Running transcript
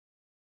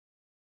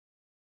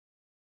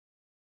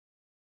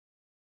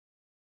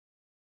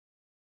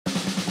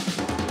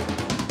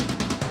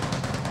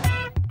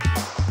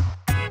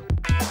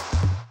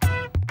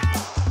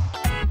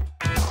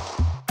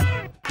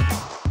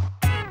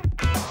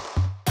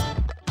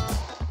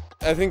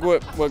I think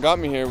what got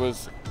me here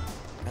was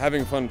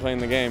having fun playing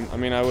the game. I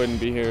mean, I wouldn't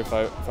be here if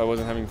I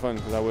wasn't having fun,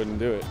 because I wouldn't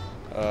do it.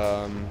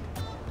 I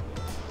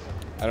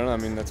don't know. I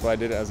mean, that's why I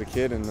did it as a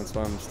kid, and that's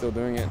why I'm still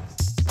doing it.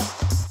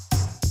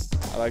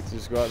 I like to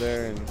just go out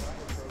there and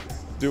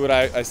do what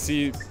I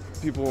see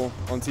people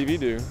on TV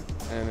do,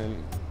 and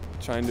then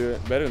try and do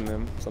it better than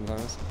them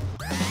sometimes.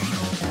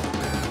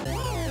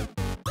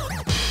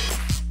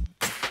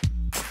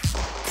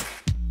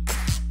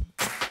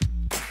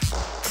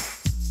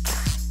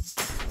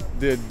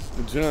 The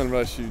adrenaline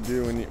rush you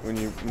do when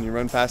you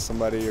run past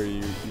somebody, or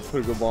you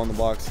put a good ball in the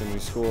box and you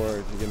score, or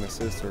if you get an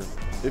assist, or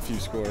if you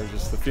score,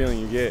 just the feeling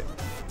you get,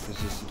 it's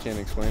just, you can't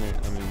explain it.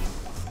 I mean,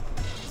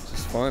 it's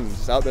just fun.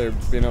 Just out there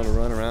being able to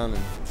run around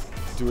and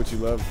do what you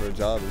love for a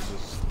job is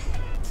just,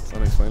 it's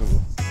unexplainable.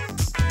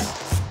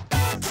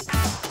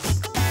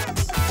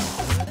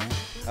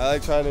 I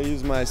try to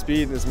use my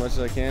speed as much as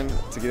I can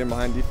to get in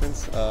behind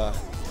defense. I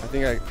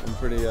think I'm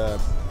pretty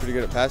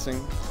good at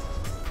passing.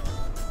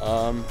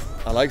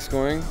 I like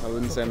scoring. I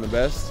wouldn't say I'm the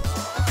best.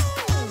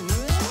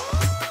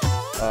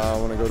 I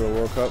want to go to a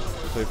World Cup,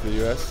 play for the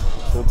U.S.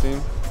 full team.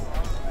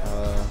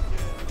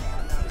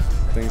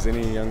 Things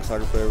any young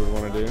soccer player would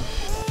want to do.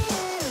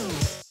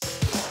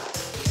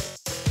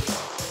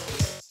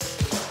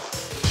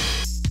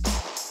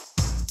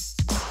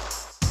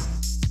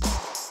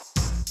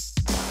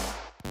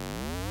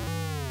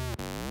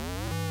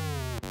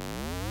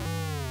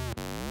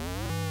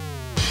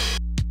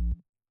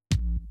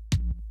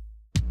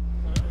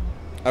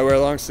 I wear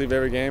a long sleeve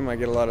every game. I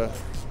get a lot of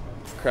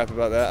crap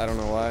about that. I don't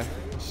know why.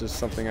 It's just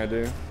something I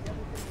do.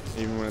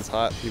 Even when it's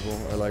hot, people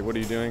are like, "What are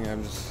you doing?"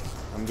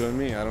 I'm doing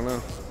me. I don't know.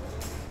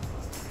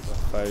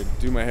 If I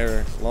do my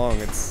hair long,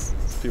 it's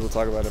people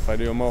talk about it. If I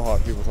do a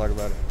mohawk, people talk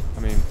about it. I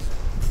mean,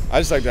 I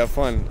just like to have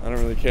fun. I don't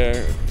really care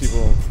if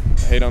people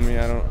hate on me.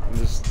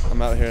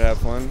 I'm out here to have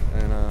fun,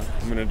 and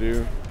I'm gonna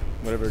do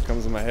whatever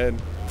comes in my head.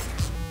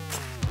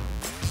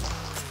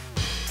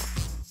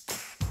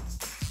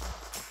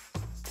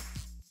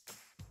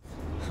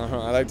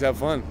 I like to have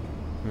fun.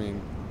 I mean,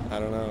 I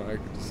don't know.